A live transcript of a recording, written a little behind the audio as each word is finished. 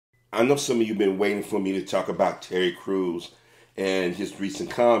I know some of you have been waiting for me to talk about Terry Crews and his recent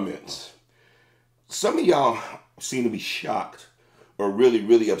comments. Some of y'all seem to be shocked or really,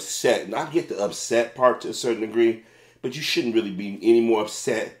 really upset. And I get the upset part to a certain degree, but you shouldn't really be any more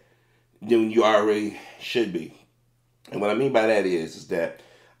upset than you already should be. And what I mean by that is that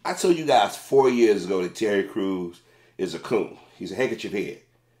I told you guys 4 years ago that Terry Crews is a coon. He's a handkerchief head.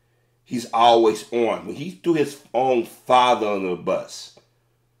 He's always on. When he threw his own father on the bus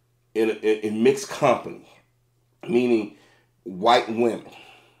in mixed company, meaning white women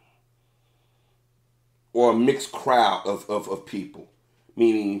or a mixed crowd of people,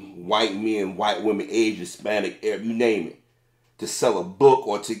 meaning white men, white women, Asian, Hispanic, Arab, you name it, to sell a book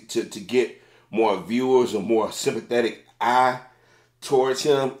or to get more viewers or more sympathetic eye towards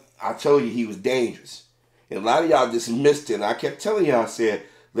him. I told you he was dangerous. And a lot of y'all dismissed it. And I kept telling y'all, I said,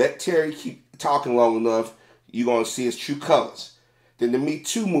 let Terry keep talking long enough, you're going to see his true colors. Then the Me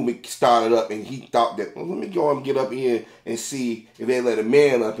Too movement started up, and he thought that, well, let me go and get up in here and see if they let a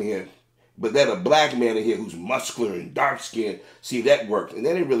man up in here. But let a black man in here who's muscular and dark-skinned, see if that worked. And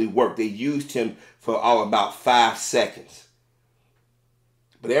that didn't really work. They used him for all about 5 seconds.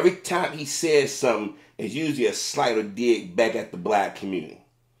 But every time he says something, it's usually a slight or dig back at the black community.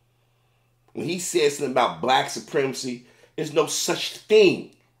 When he says something about black supremacy, there's no such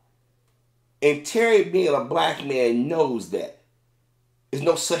thing. And Terry, being a black man, knows that. There's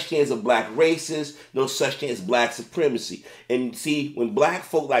no such thing as a black racist, no such thing as black supremacy. And see, when black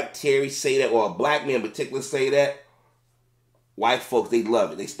folk like Terry say that, or a black man in particular say that, white folks, they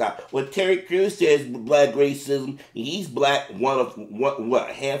love it. They stop. When Terry Crews says black racism, he's black, one of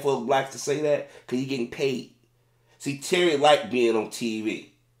a handful of blacks to say that, because he's getting paid. See, Terry liked being on TV.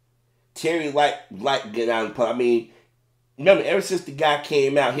 Terry liked getting out in public. I mean, remember, ever since the guy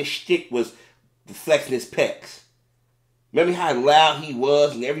came out, his shtick was flexing his pecs. Remember how loud he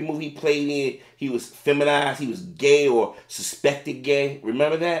was, and every movie he played in, he was feminized, he was gay or suspected gay.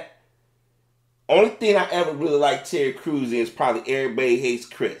 Remember that? Only thing I ever really liked Terry Crews in is probably Everybody Hates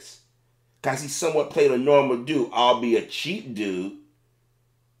Chris. Because he somewhat played a normal dude, albeit a cheap dude.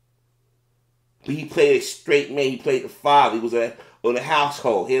 But he played a straight man, he played the father, he was on the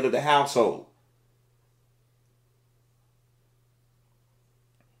household, head of the household.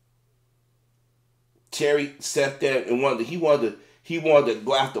 Terry sat there and he wanted to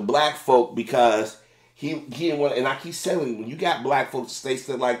go after black folk because he didn't want. And I keep saying, when you got black folks to say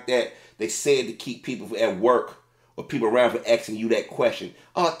stuff like that, they say it to keep people at work or people around from asking you that question.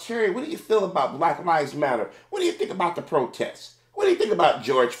 Terry, what do you feel about Black Lives Matter? What do you think about the protests? What do you think about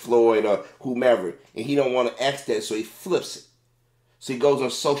George Floyd or whomever? And he don't want to ask that, so he flips it. So he goes on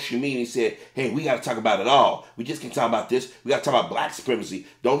social media and he said, hey, we got to talk about it all. We just can't talk about this. We got to talk about black supremacy.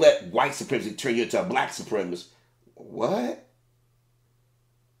 Don't let white supremacy turn you into a black supremacist. What?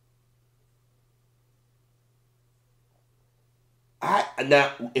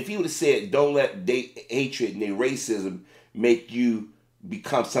 Now, if he would have said, don't let hatred and their racism make you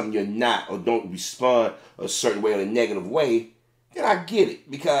become something you're not, or don't respond a certain way in a negative way, then I get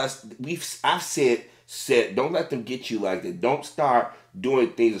it. Because I've said, don't let them get you like that. Don't start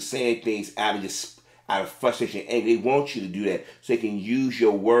doing things or saying things out of frustration and anger. They want you to do that so they can use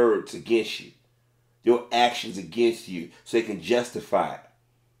your words against you, your actions against you, so they can justify it.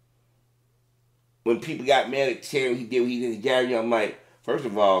 When people got mad at Terry, he did what he did to Gary, I'm like, first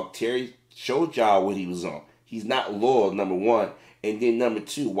of all, Terry showed y'all what he was on. He's not loyal, number one. And then number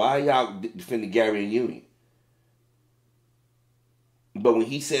two, why y'all defending Gary and Union? But when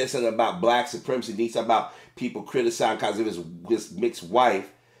he said something about black supremacy, he said about people criticizing because of his mixed wife,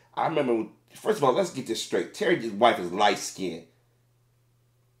 I remember, first of all, let's get this straight. Terry's wife is light-skinned.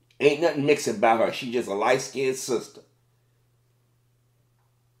 Ain't nothing mixed about her. She's just a light-skinned sister.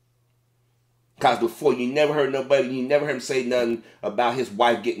 Because before, you never heard him say nothing about his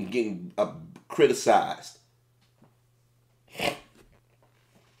wife getting criticized.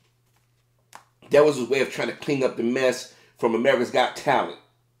 That was his way of trying to clean up the mess from America's Got Talent.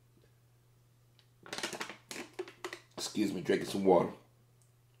 Excuse me, drinking some water.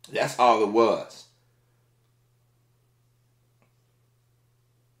 That's all it was.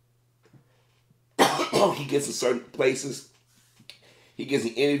 He gets in certain places. He gets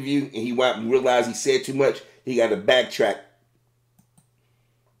an interview and he realized he said too much. He got to backtrack.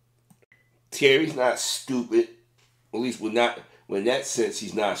 Terry's not stupid. At least in that sense,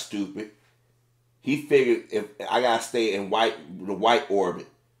 he's not stupid. He figured if I gotta stay in the white orbit,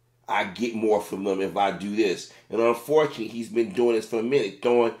 I get more from them if I do this. And unfortunately, he's been doing this for a minute,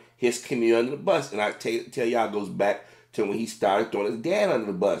 throwing his community under the bus. And I tell y'all, it goes back to when he started throwing his dad under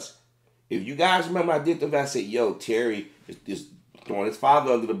the bus. If you guys remember, I did that. I said, "Yo, Terry is throwing his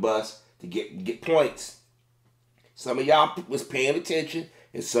father under the bus to get points. Some of y'all was paying attention,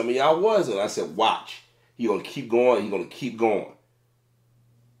 and some of y'all wasn't. I said, watch. He gonna keep going. He gonna keep going.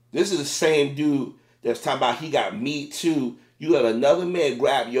 This is the same dude that's talking about he got me too. You let another man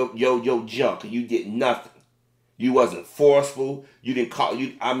grab your junk and you did nothing. You wasn't forceful. You didn't call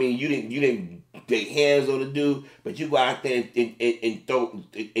you. I mean, you didn't take hands on the dude, but you go out there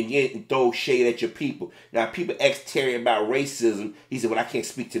and throw shade at your people. Now, people asked Terry about racism. He said, "Well, I can't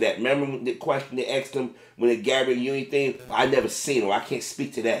speak to that." Remember the question they asked him when the Gabrielle Union thing? I never seen him. I can't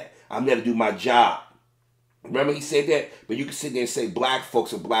speak to that. I'll never do my job. Remember he said that? But you can sit there and say black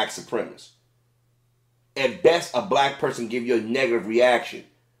folks are black supremacists. At best, a black person give you a negative reaction.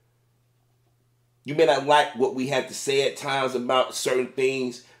 You may not like what we have to say at times about certain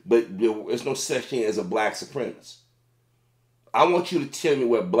things, but there's no such thing as a black supremacist. I want you to tell me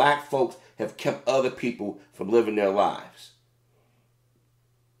where black folks have kept other people from living their lives.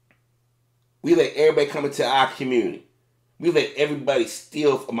 We let everybody come into our community. We let everybody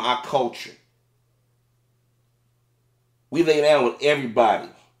steal from our culture. We lay down with everybody.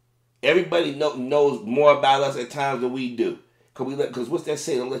 Everybody knows more about us at times than we do. Because what's that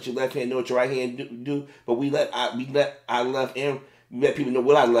saying? Don't let your left hand know what your right hand do. But we let our left hand, we let people know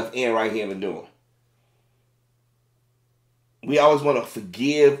what our left and right hand are doing. We always want to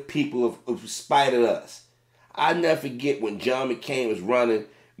forgive people of spite of us. I never forget when John McCain was running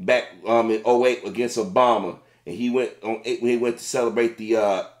back in 2008 against Obama, and he went to celebrate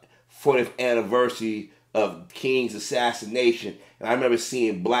the 40th anniversary of King's assassination. And I remember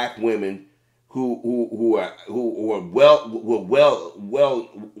seeing black women who were well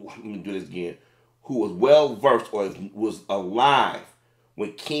let me do this again, who was well versed or was alive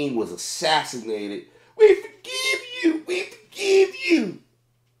when King was assassinated. We forgive you. We forgive you.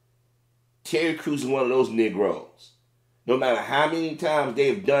 Terry Crews is one of those Negroes. No matter how many times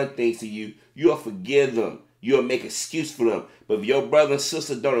they've done things to you, you'll forgive them. You'll make excuse for them. But if your brother and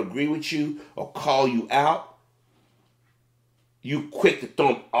sister don't agree with you or call you out, you quick to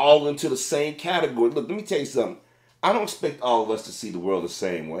throw them all into the same category. Look, let me tell you something. I don't expect all of us to see the world the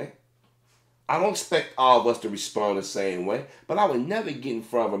same way. I don't expect all of us to respond the same way. But I would never get in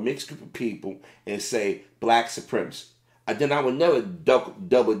front of a mixed group of people and say black supremacy. Then I would never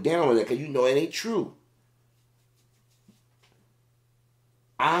double down on that because you know it ain't true.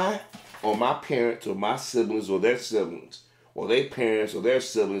 I or my parents or my siblings or their siblings or their parents or their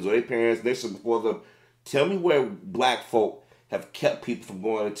siblings or their parents, their siblings for them, tell me where black folk have kept people from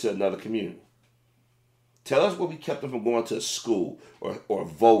going into another community. Tell us where we kept them from going to a school or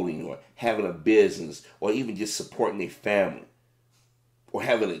voting or having a business or even just supporting their family or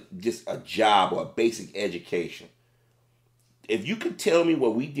having just a job or a basic education. If you could tell me where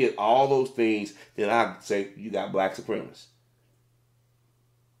we did all those things, then I'd say you got black supremacists.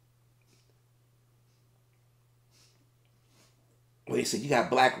 Well, they said you got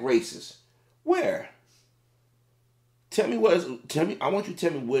black racists. Where? I want you to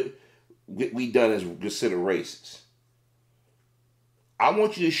tell me what we done as considered racist. I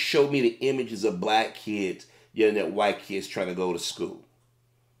want you to show me the images of black kids yelling at white kids trying to go to school.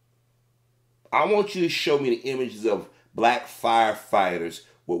 I want you to show me the images of black firefighters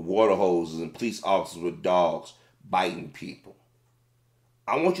with water hoses and police officers with dogs biting people.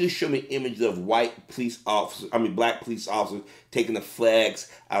 I want you to show me images of black police officers taking the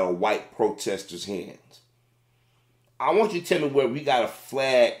flags out of white protesters' hands. I want you to tell me where we got a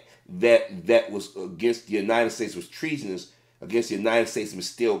flag that was against the United States, was treasonous against the United States and was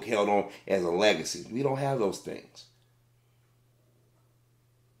still held on as a legacy. We don't have those things.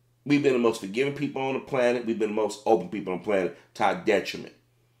 We've been the most forgiving people on the planet. We've been the most open people on the planet to our detriment.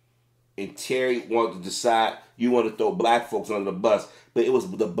 And Terry wanted to decide you want to throw black folks under the bus, but it was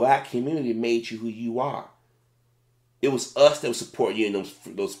the black community that made you who you are. It was us that would support you in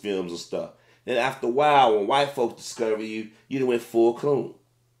those films and stuff. Then after a while, when white folks discover you, you done went full coon.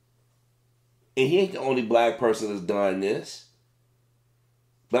 And he ain't the only black person that's done this.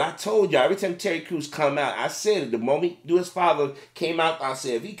 But I told y'all, every time Terry Crews come out, I said it. The moment his father came out, I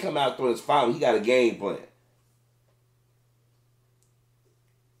said, if he come out throwing his father, he got a game plan.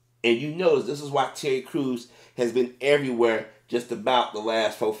 And you notice this is why Terry Crews has been everywhere just about the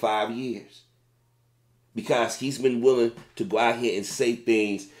last 4 or 5 years. Because he's been willing to go out here and say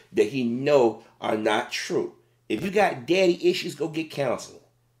things that he know are not true. If you got daddy issues, go get counseling.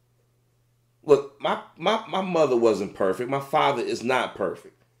 Look, my mother wasn't perfect. My father is not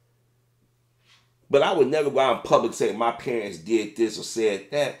perfect. But I would never go out in public and say my parents did this or said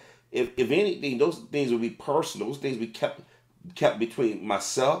that. If anything, those things would be personal. Those things would be kept between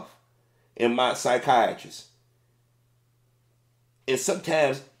myself and my psychiatrist. And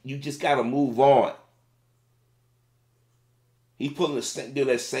sometimes you just gotta move on. He pulling do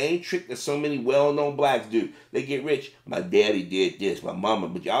that same trick that so many well-known blacks do. They get rich. My daddy did this, my mama,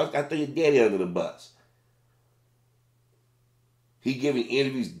 but you always got to throw your daddy under the bus. He giving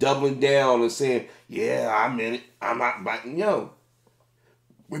interviews, doubling down and saying, "Yeah, I'm in it. I'm not biting." Yo,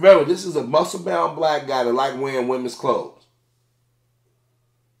 remember, this is a muscle-bound black guy that like wearing women's clothes.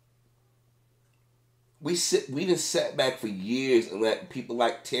 We just sat back for years and let people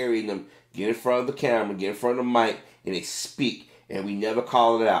like Terry and them get in front of the camera, get in front of the mic, and they speak, and we never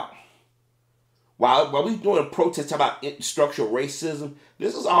call it out. While we doing protests about structural racism,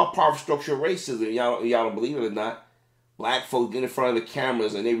 this is all part of structural racism. Y'all don't believe it or not. Black folks get in front of the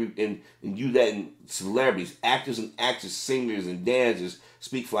cameras and and you letting celebrities, actors and actresses, singers and dancers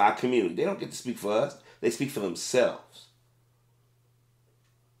speak for our community. They don't get to speak for us. They speak for themselves.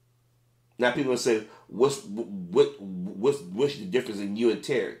 Now people will say, what's the difference in you and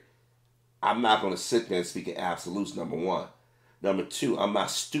Terry? I'm not going to sit there and speak in absolutes, number one. Number two, I'm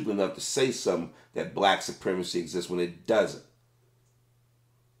not stupid enough to say something that black supremacy exists when it doesn't.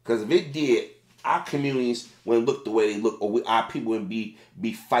 Because if it did, our communities wouldn't look the way they look, or our people wouldn't be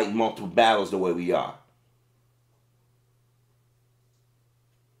fighting multiple battles the way we are.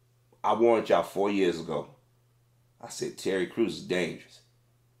 I warned y'all 4 years ago. I said Terry Crews is dangerous.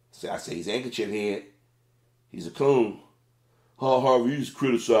 I said he's handkerchief head. He's a coon. Harvey, you just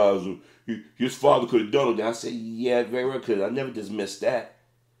criticize him. His father could have done it. I said, yeah, very well could. I never dismissed that.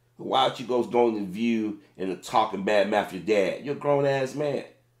 Why don't you go in the View and talking bad mouth your dad? You're a grown ass man.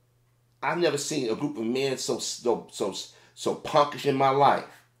 I've never seen a group of men so punkish in my life.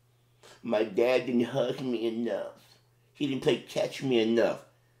 My dad didn't hug me enough. He didn't play catch me enough.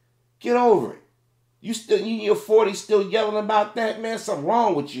 Get over it. You in your 40s still yelling about that, man? Something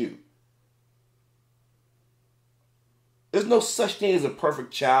wrong with you. There's no such thing as a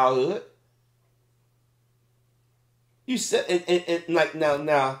perfect childhood. You said, and like now,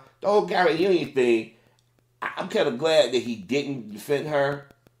 the whole Gary Union thing, I'm kind of glad that he didn't defend her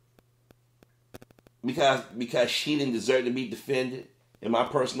because she didn't deserve to be defended, in my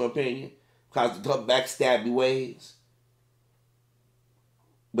personal opinion, because of her backstabby ways.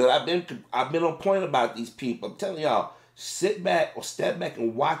 But I've been on point about these people. I'm telling y'all, sit back or step back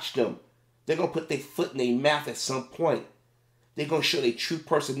and watch them. They're gonna put their foot in their mouth at some point. They're gonna show their true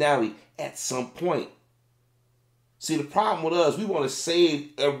personality at some point. See, the problem with us, we want to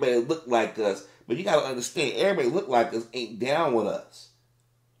save everybody that look like us, but you gotta understand, everybody that look like us ain't down with us.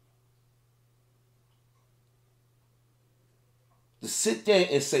 To sit there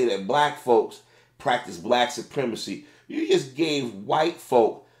and say that black folks practice black supremacy, you just gave white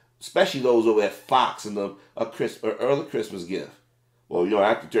folk, especially those over at Fox and them, an early Christmas gift. Well,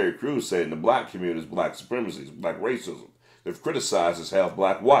 after Terry Crews saying the black community is black supremacy, it's black racism. They've criticized his half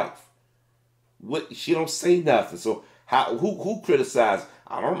black wife. What, she don't say nothing. So who criticized?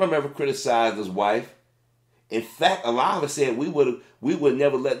 I don't remember ever criticized his wife. In fact, a lot of us said we would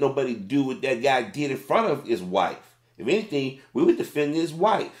never let nobody do what that guy did in front of his wife. If anything, we would defend his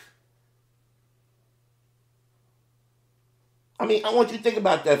wife. I mean, I want you to think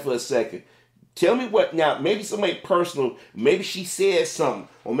about that for a second. Tell me what now, maybe somebody personal, maybe she said something,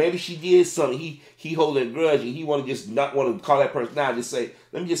 or maybe she did something, he holding a grudge and he not want to call that person out, just say,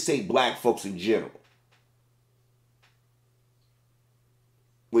 let me just say black folks in general.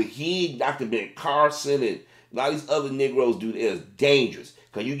 What he, Dr. Ben Carson, and a lot of these other Negroes do is dangerous,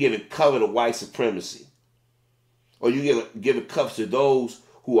 because you give it cover to white supremacy. Or you give it cover to those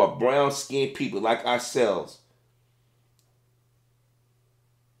who are brown-skinned people like ourselves.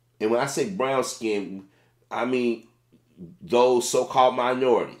 And when I say brown skin, I mean those so-called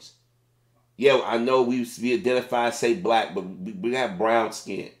minorities. Yeah, I know we identify, say black, but we have brown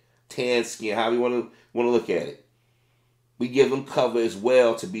skin, tan skin, however you want to look at it. We give them cover as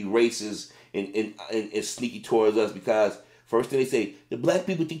well to be racist and sneaky towards us, because first thing they say, the black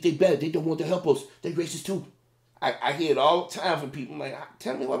people think they better. They don't want to help us. They racist too. I hear it all the time from people. I'm like,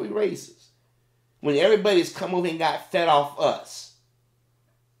 tell me why we racist. When everybody's come over and got fed off us.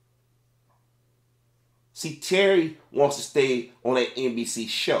 See, Terry wants to stay on that NBC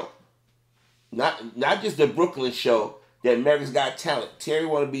show. Not just the Brooklyn show, that America's Got Talent. Terry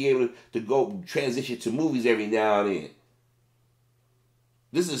want to be able to go transition to movies every now and then.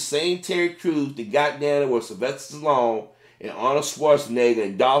 This is the same Terry Crews that got down there with Sylvester Stallone and Arnold Schwarzenegger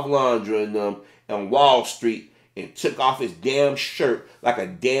and Dolph Lundgren and them on Wall Street and took off his damn shirt like a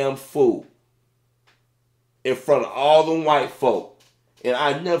damn fool in front of all them white folk. And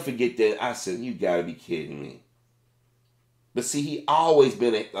I never forget that. I said, you gotta be kidding me. But see, he always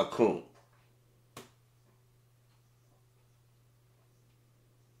been a coon.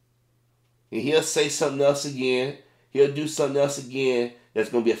 And he'll say something else again. He'll do something else again that's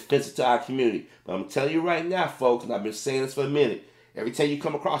going to be offensive to our community. But I'm telling you right now, folks, and I've been saying this for a minute. Every time you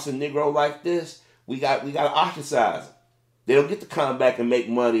come across a Negro like this, we got to ostracize them. They don't get to come back and make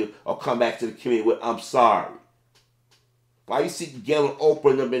money or come back to the community with, I'm sorry. Why you see Gail and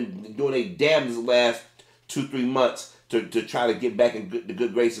Oprah and them been doing their damnedest the last 2-3 months to try to get back in the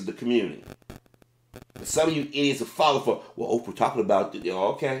good graces of the community? And some of you idiots are following for, well, Oprah talking about it.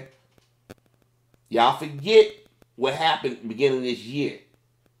 Okay. Y'all forget what happened at the beginning of this year.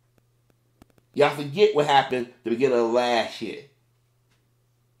 Y'all forget what happened at the beginning of last year.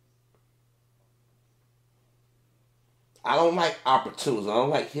 I don't like opportunists. I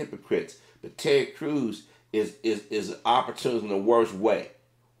don't like hypocrites. But Ted Cruz is an opportunist in the worst way.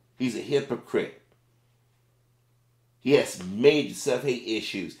 He's a hypocrite. He has major self-hate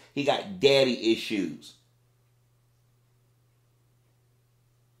issues. He got daddy issues.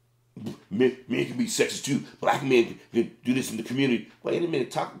 Men can be sexist too. Black men can do this in the community. Wait a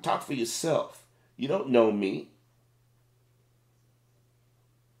minute. Talk for yourself. You don't know me.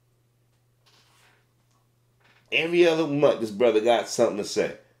 Every other month, this brother got something to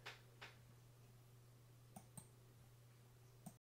say.